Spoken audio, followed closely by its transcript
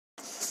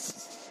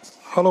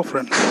Hello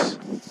friends.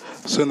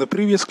 So in the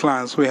previous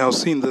class we have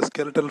seen the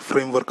skeletal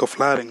framework of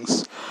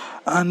larynx,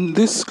 and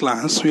this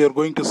class we are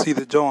going to see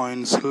the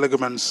joints,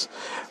 ligaments,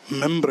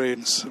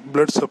 membranes,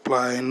 blood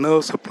supply,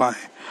 nerve supply,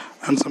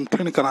 and some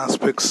clinical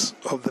aspects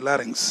of the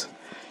larynx.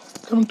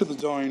 Coming to the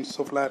joints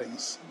of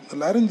larynx, the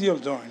laryngeal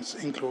joints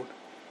include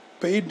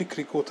paid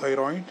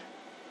cricothyroid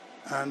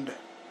and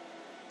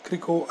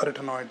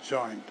cricoarytenoid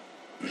joint.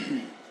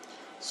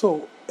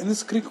 So in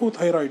this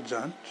cricothyroid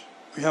joint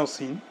we have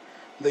seen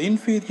the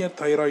inferior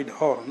thyroid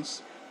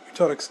horns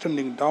which are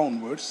extending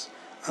downwards,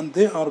 and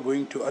they are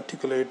going to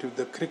articulate with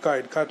the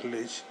cricoid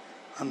cartilage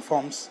and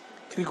forms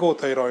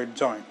cricothyroid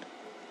joint.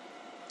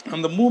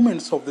 And the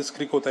movements of this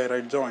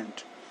cricothyroid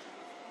joint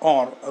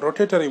are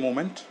rotatory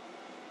movement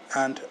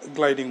and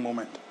gliding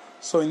movement.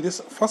 So in this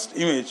first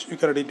image you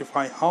can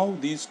identify how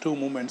these two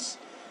movements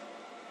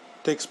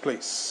takes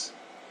place.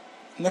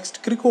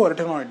 Next,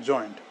 cricoarytenoid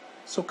joint.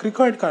 So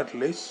cricoid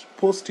cartilage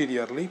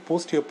posterior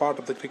part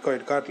of the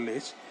cricoid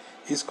cartilage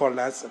is called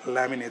as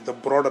laminae, the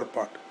broader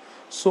part.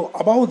 So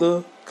above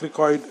the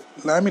cricoid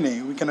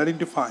laminae we can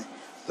identify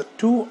the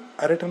two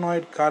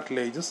arytenoid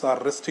cartilages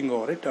are resting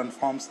over it and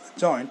forms the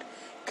joint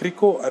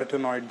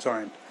cricoarytenoid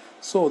joint.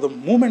 So the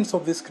movements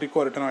of this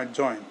cricoarytenoid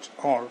joint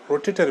are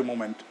rotatory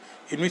movement,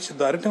 in which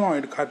the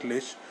arytenoid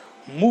cartilage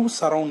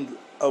moves around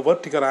a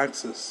vertical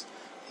axis,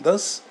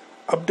 thus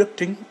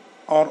abducting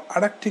or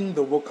adducting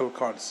the vocal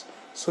cords.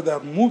 So they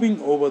are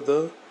moving over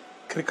the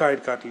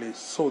cricoid cartilage.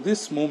 So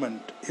this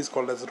movement is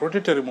called as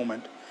rotatory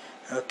movement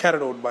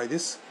carried out by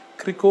this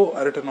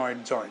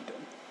cricoarytenoid joint.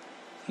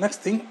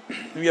 Next thing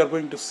we are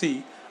going to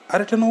see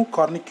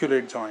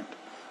arytenocorniculate joint.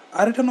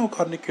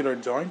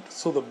 Arytenocorniculate joint,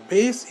 so the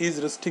base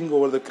is resting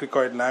over the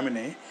cricoid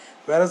laminae,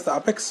 whereas the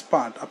apex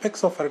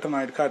of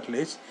arytenoid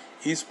cartilage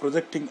is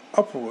projecting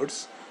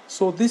upwards.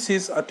 So this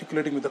is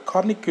articulating with the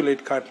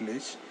corniculate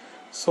cartilage.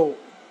 So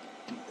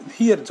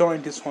here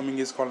joint is forming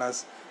is called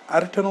as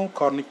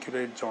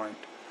arytenocorniculate joint.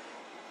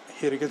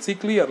 Here you can see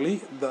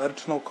clearly the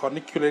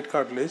arytenocorniculate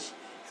cartilage.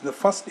 In the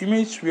first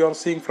image we are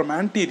seeing from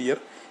anterior.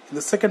 In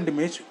the second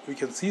image we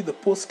can see the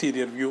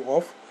posterior view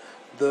of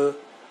the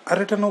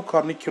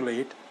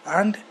arytenocorniculate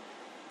and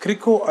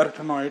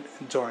cricoarytenoid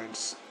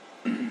joints.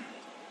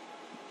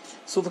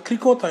 So the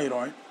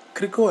cricothyroid,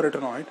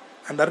 cricoarytenoid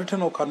and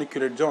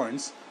arytenocorniculate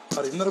joints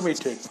are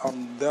innervated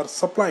and they are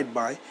supplied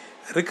by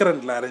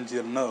recurrent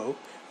laryngeal nerve,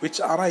 which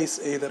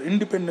arise either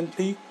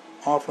independently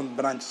or from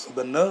branches of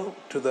the nerve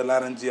to the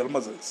laryngeal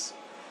muscles.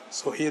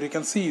 So here you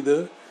can see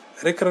the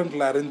recurrent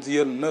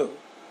laryngeal nerve.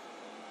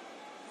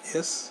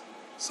 Yes.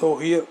 So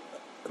here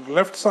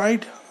left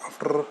side,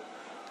 after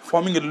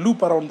forming a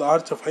loop around the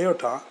arch of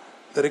aorta,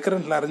 the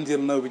recurrent laryngeal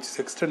nerve which is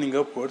extending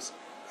upwards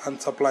and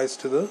supplies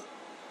to the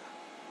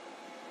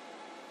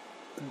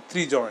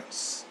three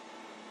joints.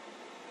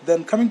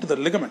 Then coming to the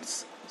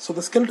ligaments. So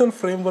the skeletal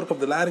framework of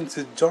the larynx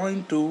is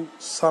joined to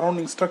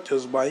surrounding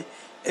structures by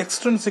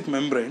extrinsic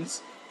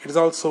membranes. It is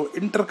also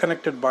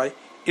interconnected by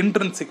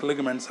intrinsic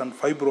ligaments and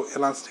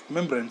fibroelastic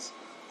membranes,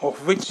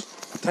 of which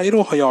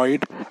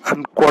thyrohyoid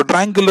and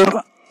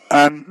quadrangular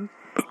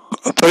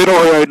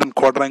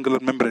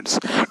membranes,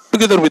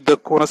 together with the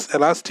conus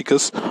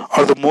elasticus,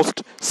 are the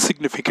most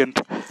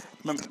significant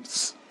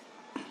membranes.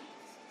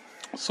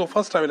 So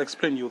first I will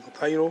explain you the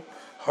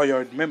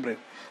thyrohyoid membrane.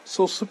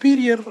 So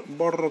superior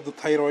border of the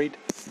thyroid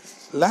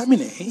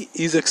laminae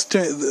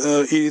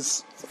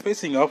is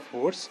facing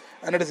upwards,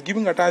 and it is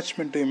giving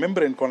attachment to a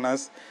membrane called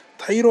as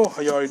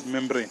thyrohyoid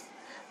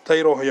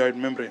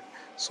membrane.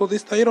 So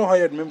this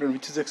thyrohyoid membrane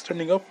which is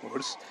extending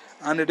upwards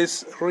and it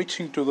is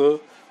reaching to the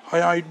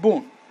hyoid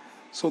bone.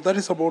 So that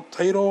is about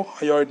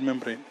thyrohyoid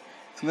membrane.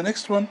 And the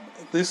next one,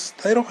 this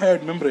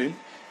thyrohyoid membrane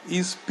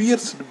is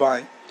pierced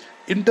by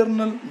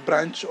internal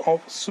branch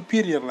of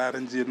superior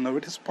laryngeal nerve.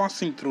 It is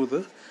passing through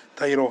the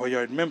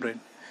thyrohyoid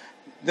membrane.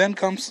 Then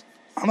comes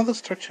another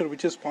structure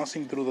which is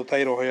passing through the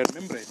thyrohyoid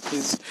membrane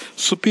is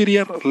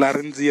superior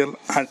laryngeal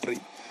artery.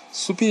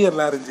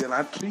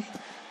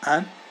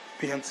 And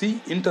we can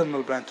see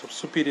internal branch of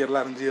superior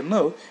laryngeal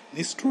nerve.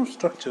 These two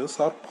structures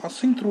are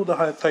passing through the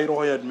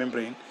thyrohyoid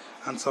membrane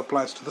and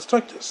supplies to the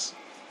structures.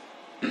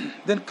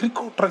 Then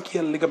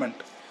cricotracheal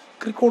ligament.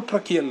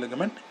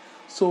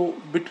 So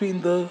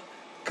between the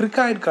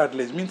cricoid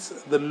cartilage, means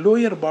the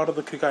lower part of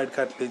the cricoid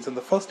cartilage and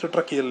the first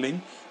tracheal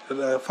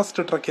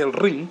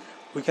ring,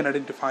 we can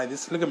identify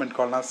this ligament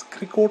called as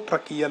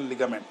cricotracheal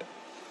ligament.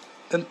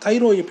 Then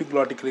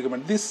thyroepiglottic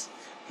ligament. This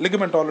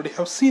ligament already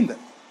have seen them.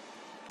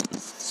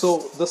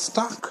 So the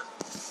stalk,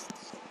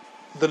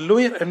 the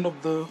lower end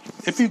of the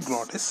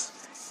epiglottis,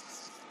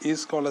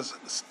 is called as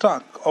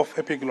stalk of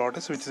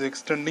epiglottis, which is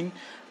extending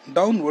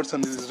downwards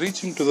and is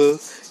reaching to the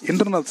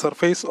internal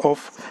surface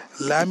of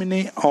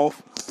laminae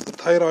of the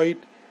thyroid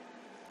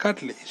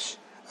cartilage,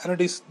 and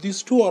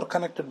these two are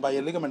connected by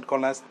a ligament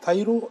called as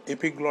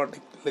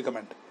thyroepiglottic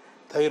ligament.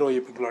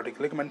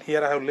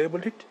 Here I have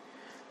labeled it.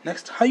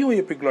 Next,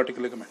 hyoepiglottic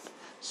ligament.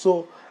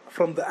 So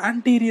from the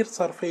anterior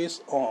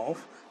surface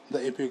of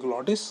the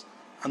epiglottis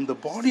and the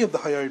body of the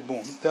hyoid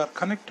bone, they are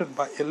connected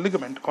by a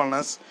ligament called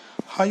as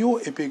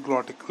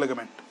hyoepiglottic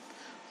ligament.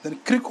 Then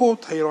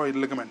cricothyroid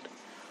ligament.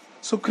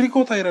 So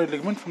cricothyroid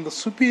ligament from the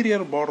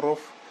superior border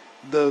of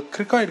the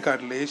cricoid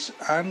cartilage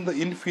and the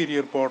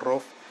inferior border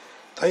of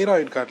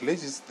thyroid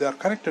cartilage they are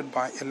connected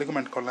by a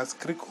ligament called as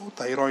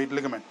cricothyroid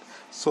ligament.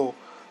 So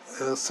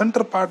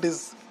center part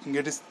is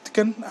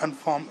thickened and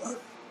form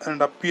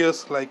and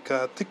appears like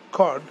a thick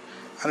cord,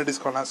 and it is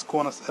called as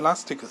conus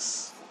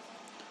elasticus.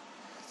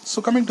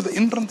 So coming to the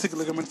intrinsic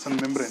ligaments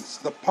and membranes,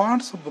 the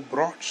parts of the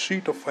broad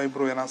sheet of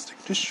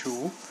fibroelastic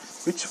tissue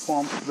which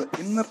forms the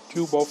inner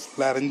tube of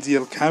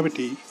laryngeal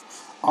cavity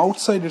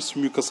outside its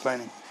mucous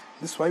lining.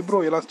 This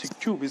fibroelastic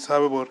tube is,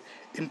 however,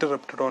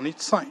 interrupted on each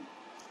side.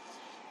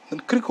 Then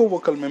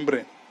cricovocal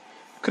membrane.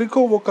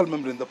 Cricovocal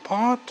membrane, the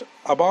part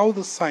above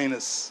the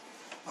sinus,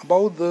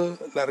 above the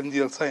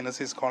laryngeal sinus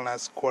is called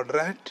as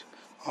quadrate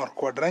or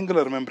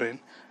quadrangular membrane,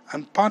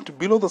 and part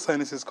below the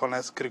sinus is called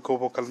as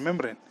cricovocal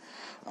membrane,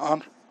 or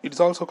it is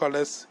also called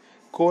as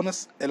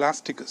conus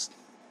elasticus.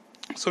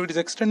 So it is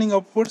extending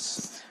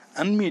upwards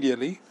and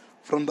medially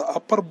from the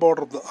upper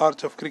border of the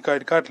arch of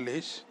cricoid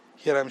cartilage.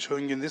 Here I am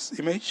showing you in this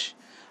image,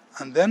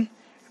 and then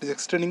it is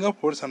extending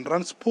upwards and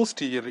runs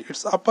posteriorly.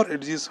 Its upper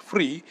edge is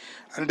free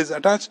and it is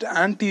attached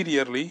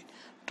anteriorly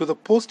to the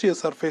posterior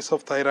surface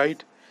of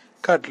thyroid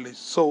cartilage.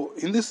 So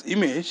in this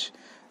image,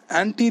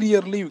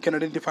 anteriorly we can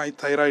identify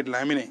thyroid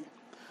laminae.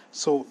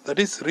 So that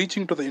is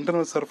reaching to the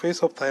internal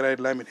surface of thyroid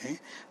laminae,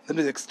 then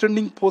is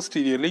extending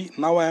posteriorly.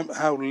 Now I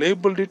have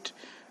labeled it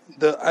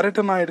the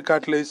arytenoid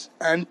cartilage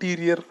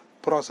anterior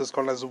process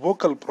called as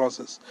vocal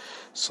process.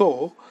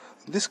 So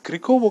this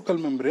cricovocal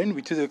membrane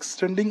which is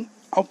extending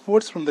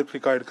upwards from the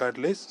cricoid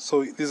cartilage,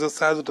 so this is a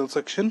sagittal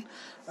section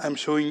I am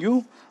showing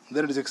you,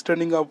 then it is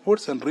extending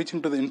upwards and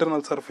reaching to the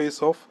internal surface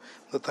of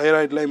the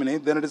thyroid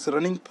laminae, then it is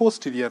running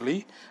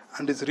posteriorly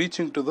and is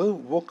reaching to the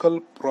vocal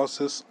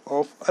process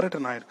of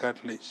arytenoid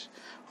cartilage.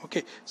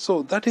 Okay,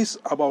 so that is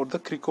about the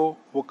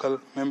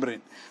cricovocal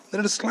membrane. Then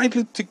it is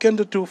slightly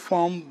thickened to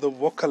form the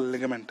vocal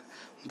ligament.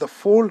 The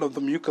fold of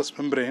the mucous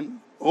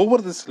membrane over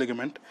this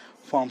ligament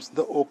forms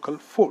the vocal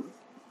fold.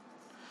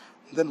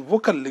 Then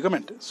vocal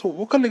ligament. So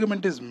vocal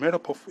ligament is made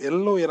up of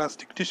yellow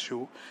elastic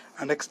tissue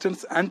and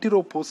extends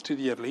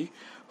antero-posteriorly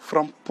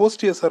from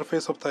posterior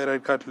surface of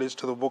thyroid cartilage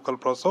to the vocal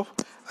process of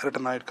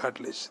arytenoid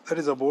cartilage. That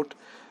is about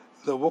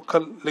the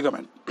vocal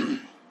ligament.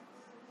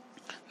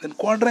 Then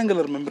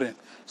quadrangular membrane.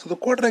 So the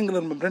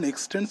quadrangular membrane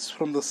extends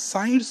from the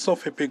sides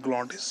of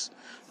epiglottis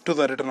to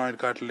the arytenoid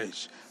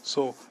cartilage.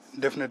 So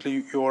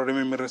definitely you all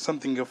remember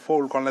something, a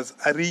fold called as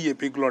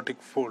aryepiglottic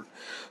fold.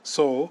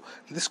 So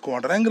this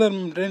quadrangular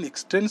membrane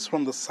extends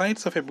from the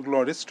sides of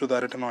epiglottis to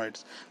the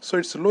arytenoids. So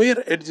its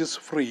lower edge is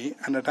free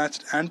and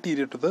attached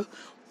anterior to the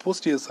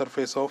posterior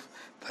surface of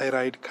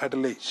thyroid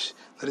cartilage.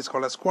 That is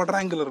called as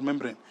quadrangular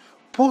membrane.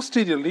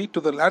 Posteriorly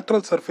to the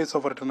lateral surface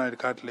of arytenoid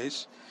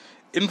cartilage,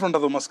 in front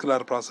of the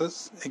muscular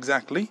process,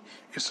 exactly,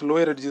 its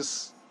lower edge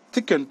is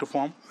thickened to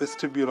form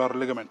vestibular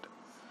ligament.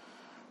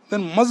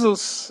 Then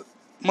muscles.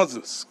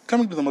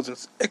 Coming to the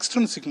muscles,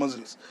 extrinsic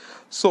muscles.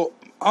 So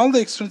all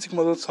the extrinsic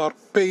muscles are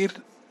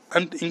paired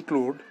and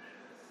include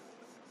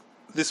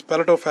this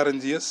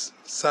palatopharyngeus,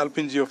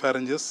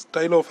 salpingopharyngeus,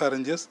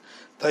 stylopharyngeus,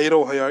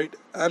 thyrohyoid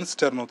and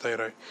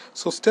sternothyroid.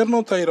 So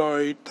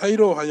sternothyroid,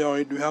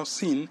 thyrohyoid we have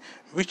seen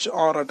which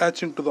are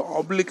attaching to the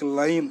oblique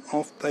line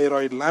of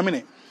thyroid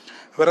laminae,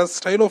 whereas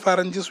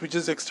stylopharyngeus which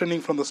is extending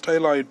from the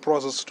styloid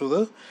process to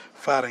the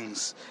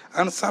pharynx,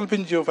 and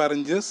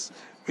salpingopharyngeus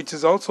which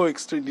is also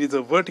is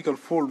a vertical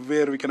fold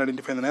where we can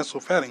identify the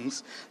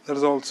nasopharynx. There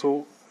is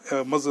also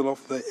a muscle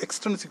of the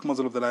extrinsic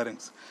muscle of the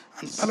larynx,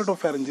 and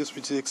palatopharyngeus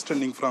which is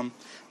extending from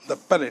the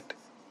palate.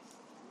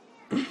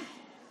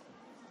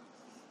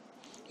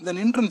 Then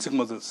intrinsic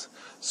muscles.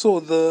 So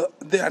the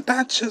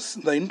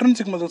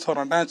intrinsic muscles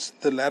are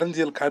attached the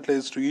laryngeal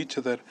cartilage to each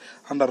other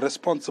and are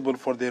responsible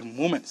for their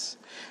movements.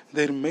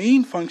 Their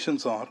main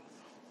functions are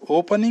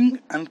opening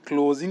and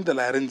closing the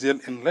laryngeal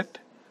inlet.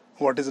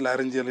 What is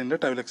laryngeal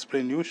inlet? I will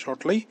explain you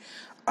shortly.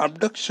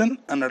 Abduction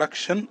and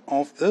adduction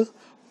of the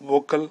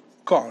vocal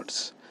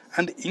cords,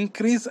 and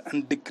increase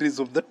and decrease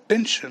of the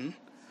tension.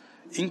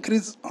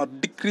 Increase or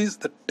decrease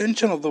the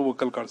tension of the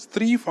vocal cords.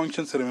 Three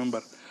functions,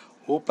 remember: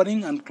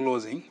 opening and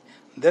closing,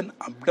 then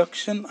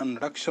abduction and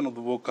adduction of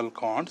the vocal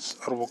cords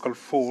or vocal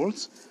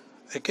folds.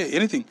 Okay,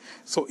 anything.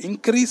 So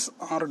increase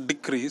or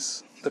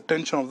decrease the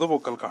tension of the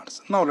vocal cords.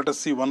 Now let us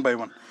see one by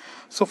one.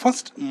 So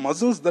first,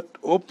 muscles that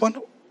open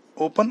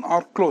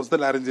or close the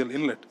laryngeal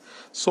inlet.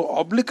 So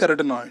oblique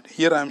arytenoid.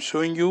 Here I am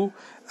showing you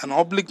an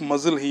oblique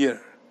muscle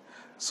here.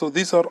 So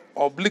these are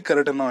oblique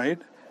arytenoid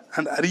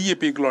and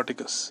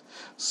aryepiglotticus.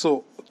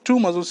 So two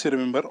muscles you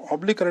remember,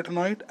 oblique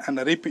arytenoid and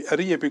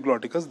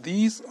aryepiglotticus.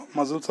 These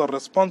muscles are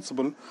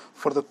responsible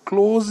for the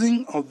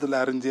closing of the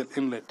laryngeal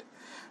inlet.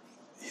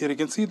 Here you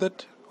can see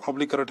that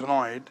oblique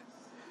arytenoid,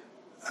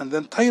 and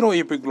then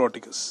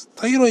thyroepiglotticus.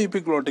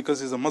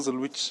 Thyroepiglotticus is a muscle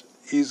which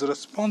is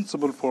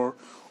responsible for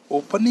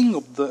opening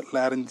of the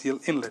laryngeal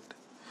inlet.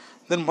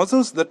 Then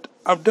muscles that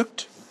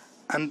abduct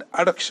and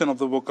adduction of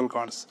the vocal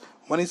cords.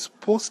 One is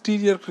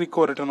posterior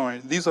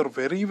cricoarytenoid. These are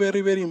very,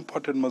 very, very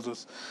important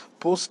muscles.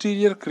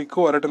 Posterior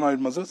cricoarytenoid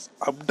muscles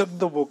abduct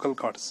the vocal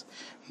cords.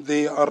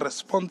 They are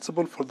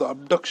responsible for the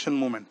abduction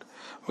movement.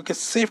 Okay,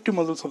 safety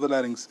muscles of the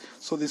larynx.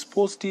 So these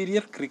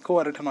posterior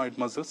cricoarytenoid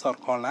muscles are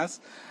called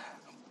as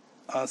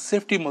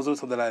safety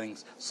muscles of the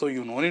larynx. So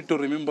you no need to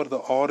remember the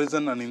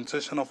origin and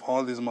insertion of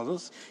all these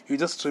muscles. You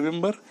just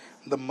remember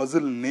the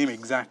muscle name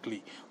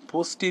exactly.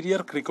 Posterior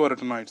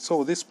cricoarytenoid.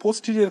 So this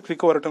posterior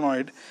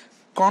cricoarytenoid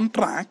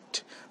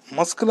contract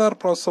muscular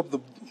process of the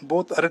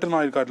both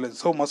arytenoid cartilage.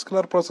 So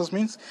muscular process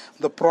means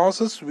the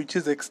process which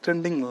is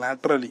extending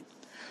laterally.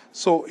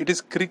 So it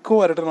is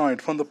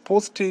cricoarytenoid from the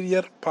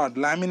posterior part,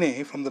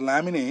 laminae, from the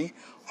laminae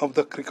of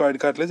the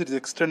cricoid cartilage. It is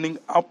extending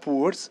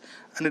upwards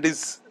and it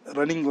is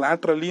running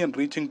laterally and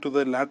reaching to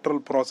the lateral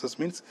process,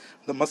 means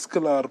the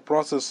muscular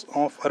process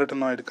of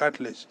arytenoid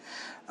cartilage.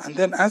 And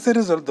then as a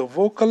result, the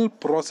vocal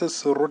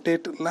process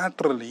rotate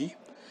laterally,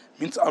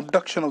 means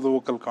abduction of the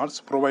vocal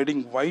cords,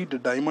 providing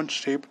wide diamond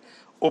shaped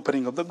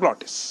opening of the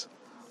glottis.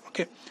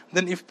 Okay.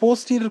 Then if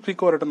posterior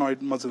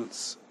cricoarytenoid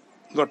muscles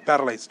got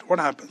paralyzed, what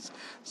happens?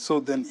 So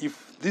then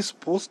if this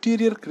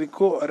posterior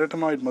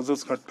cricoarytenoid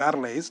muscles got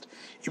paralyzed,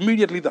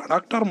 immediately the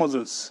adductor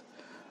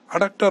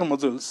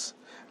muscles,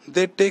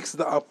 they takes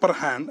the upper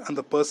hand and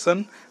the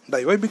person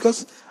die. Why?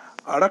 Because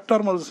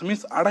adductor muscles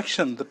means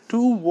adduction. The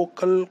two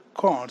vocal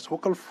cords,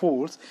 vocal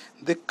folds,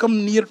 they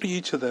come near to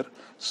each other,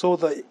 so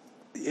the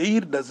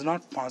air does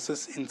not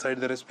passes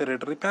inside the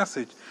respiratory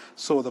passage.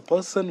 So the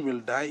person will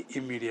die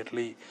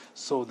immediately.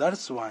 So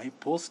that's why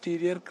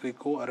posterior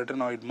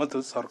cricoarytenoid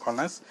muscles are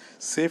called as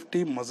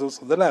safety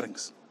muscles of the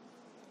larynx.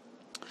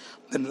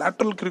 Then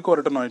lateral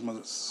cricoarytenoid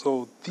muscles.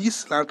 So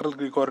these lateral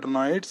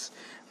cricoarytenoids,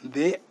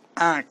 they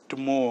act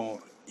more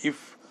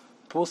if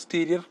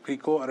posterior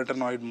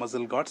cricoarytenoid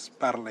muscles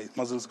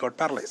got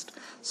paralyzed.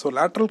 So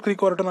lateral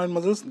cricoarytenoid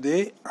muscles,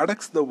 they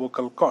adducts the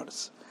vocal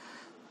cords.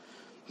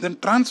 Then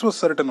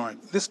transverse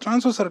arytenoid. This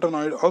transverse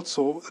arytenoid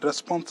also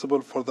responsible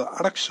for the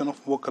adduction of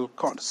vocal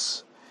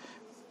cords.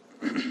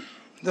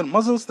 Then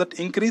muscles that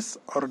increase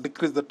or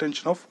decrease the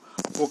tension of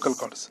vocal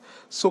cords.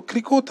 So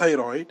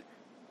cricothyroid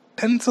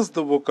tenses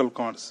the vocal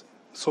cords.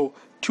 So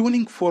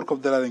tuning fork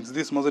of the larynx.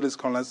 This muscle is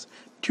called as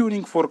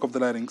tuning fork of the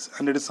larynx,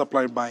 and it is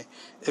supplied by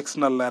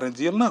external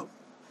laryngeal nerve.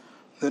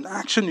 Then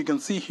action you can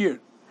see here.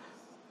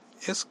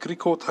 Yes,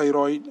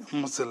 cricothyroid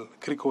muscle.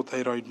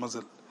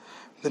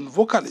 Then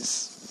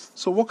vocalis.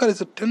 So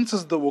vocalis, it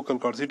tenses the vocal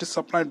cords. It is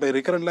supplied by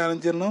recurrent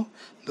laryngeal nerve.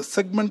 The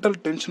segmental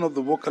tension of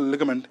the vocal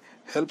ligament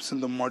helps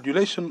in the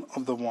modulation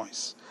of the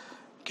voice.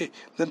 Okay.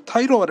 Then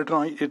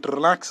thyroarytenoid, it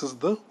relaxes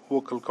the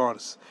vocal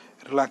cords.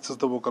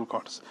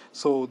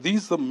 So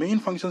these are the main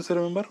functions to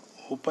remember: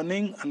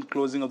 opening and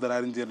closing of the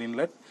laryngeal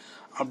inlet,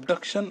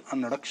 abduction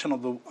or adduction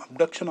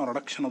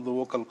of the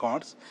vocal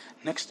cords.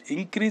 Next,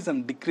 increase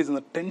and decrease in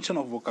the tension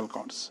of vocal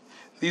cords.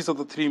 These are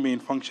the three main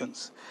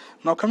functions.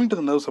 Now coming to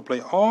the nerve supply,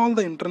 all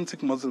the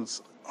intrinsic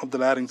muscles of the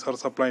larynx are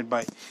supplied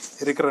by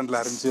recurrent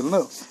laryngeal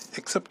nerve,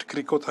 except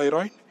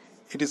cricothyroid,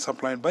 it is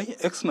supplied by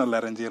external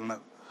laryngeal nerve.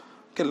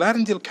 Okay,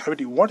 laryngeal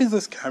cavity. What is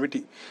this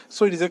cavity?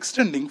 So it is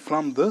extending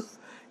from the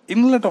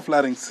inlet of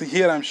larynx.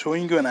 Here I am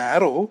showing you an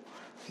arrow,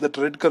 that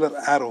red color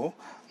arrow,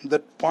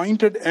 that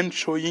pointed end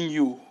showing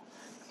you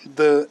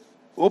the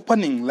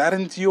opening,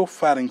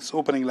 laryngopharynx,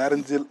 opening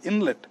laryngeal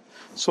inlet.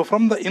 So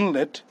from the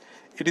inlet,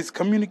 it is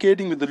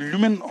communicating with the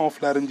lumen of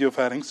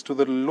laryngopharynx to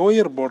the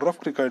lower border of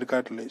cricoid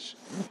cartilage.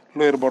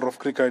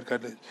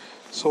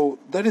 So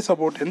that is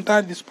about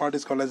entire this part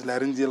is called as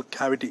laryngeal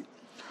cavity.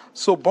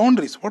 So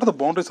boundaries. What are the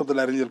boundaries of the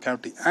laryngeal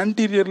cavity?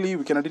 Anteriorly,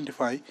 we can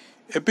identify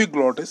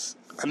epiglottis,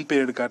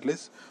 unpaired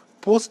cartilage.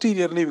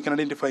 Posteriorly, we can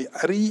identify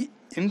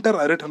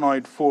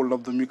interarytenoid fold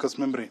of the mucous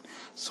membrane.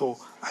 So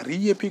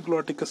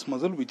aryepiglotticus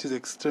muscle, which is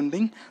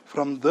extending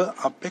from the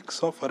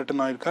apex of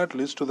arytenoid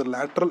cartilage to the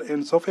lateral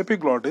ends of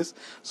epiglottis.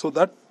 So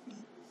that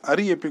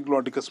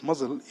aryepiglotticus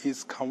muscle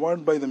is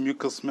covered by the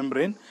mucous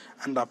membrane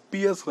and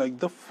appears like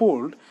the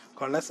fold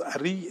called as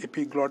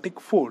aryepiglottic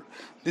fold.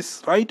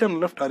 This right and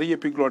left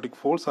aryepiglottic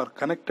folds are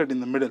connected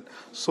in the middle.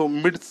 So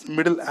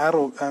middle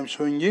arrow I am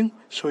showing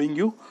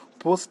you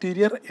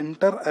posterior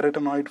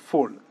interarytenoid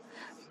fold.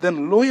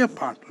 Then lower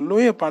part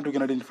we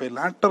can identify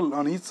lateral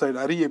on each side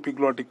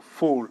aryepiglottic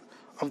fold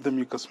of the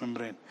mucous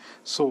membrane.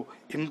 So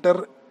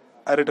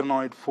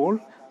interarytenoid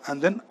fold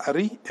and then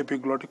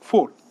aryepiglottic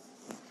fold.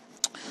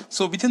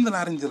 So within the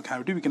laryngeal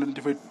cavity, we can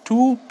identify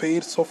two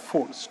pairs of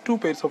folds. We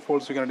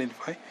can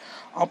identify.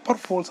 Upper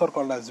folds are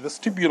called as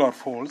vestibular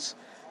folds.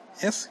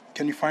 Yes,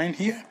 can you find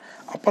here?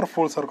 Upper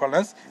folds are called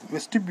as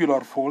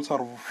vestibular folds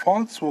or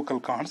false vocal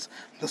cords.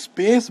 The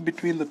space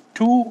between the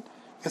two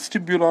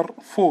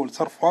vestibular folds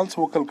or false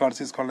vocal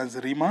cords is called as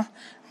rima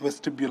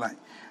vestibuli.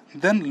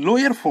 Then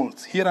lower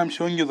folds, here I am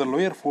showing you the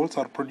lower folds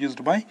are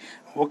produced by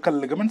vocal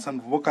ligaments and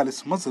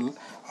vocalis muscle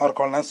are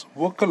called as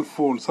vocal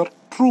folds or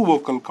true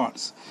vocal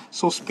cords.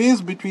 So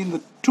space between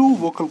the two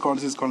vocal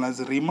cords is called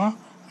as rima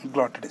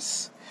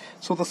glottis.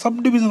 So the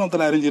subdivision of the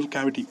laryngeal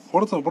cavity.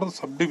 What is the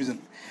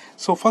subdivision?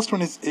 So first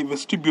one is a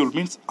vestibule,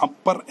 means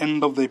upper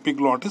end of the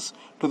epiglottis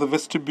to the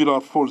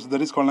vestibular folds,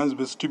 that is called as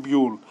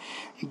vestibule.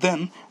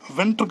 Then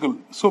ventricle,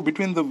 so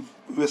between the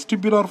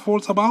vestibular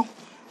folds above,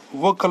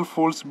 vocal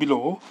folds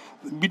below,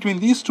 between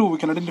these two we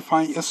can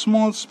identify a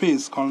small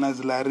space called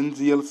as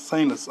laryngeal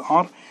sinus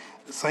or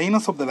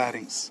sinus of the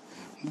larynx.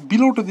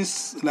 Below to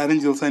this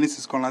laryngeal sinus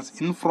is called as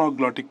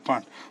infraglottic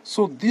part.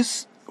 So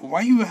this,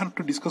 why we have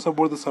to discuss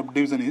about the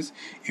subdivision is,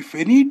 if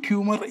any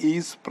tumor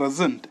is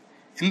present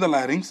in the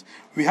larynx,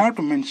 we have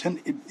to mention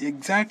it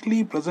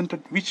exactly present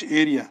at which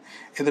area,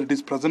 either it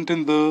is present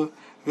in the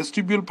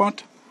vestibule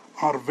part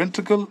or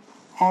ventricle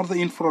or the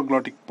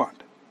infraglottic part.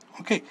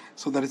 Okay,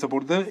 so that is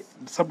about the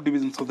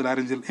subdivisions of the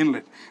laryngeal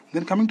inlet.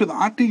 Then coming to the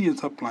arterial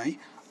supply,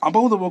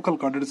 above the vocal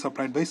cord it is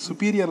supplied by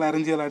superior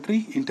laryngeal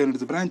artery, internally it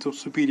is a branch of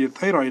superior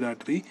thyroid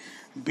artery.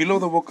 Below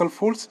the vocal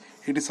folds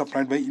it is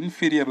supplied by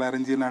inferior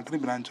laryngeal artery,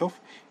 branch of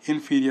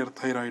inferior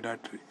thyroid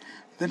artery.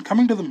 Then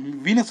coming to the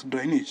venous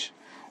drainage.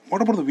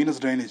 What about the venous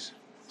drainage?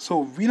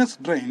 So venous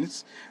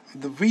drains,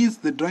 the veins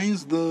that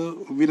drains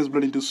the venous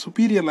blood into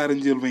superior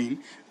laryngeal vein,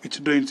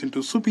 which drains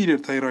into superior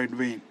thyroid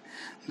vein.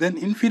 Then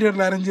inferior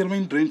laryngeal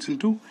vein drains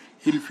into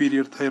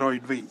inferior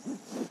thyroid vein.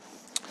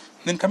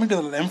 Then coming to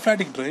the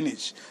lymphatic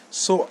drainage.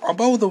 So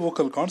above the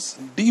vocal cords,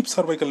 deep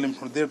cervical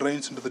lymph nodes, they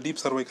drains into the deep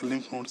cervical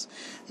lymph nodes.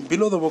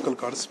 Below the vocal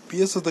cords,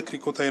 pierces the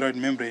cricothyroid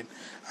membrane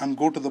and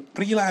go to the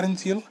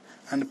prelaryngeal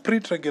and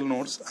pretracheal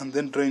nodes and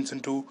then drains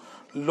into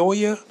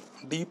lower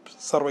deep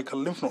cervical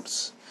lymph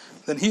nodes.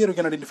 Then here you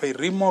can identify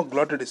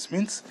rhemoglottis,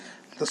 means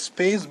the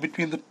space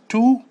between the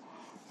two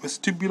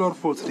vestibular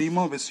folds,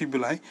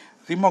 vestibuli.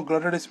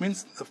 Rhemoglottis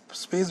means the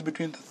space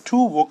between the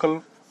two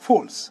vocal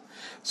folds.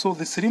 So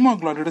this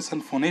rhemoglottis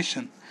and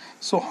phonation,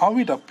 so how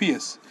it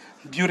appears?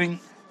 During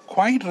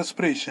quiet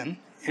respiration,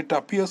 it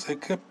appears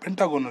like a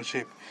pentagonal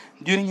shape.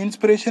 During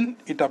inspiration,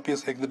 it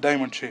appears like the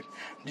diamond shape.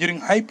 During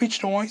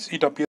high-pitched voice, it appears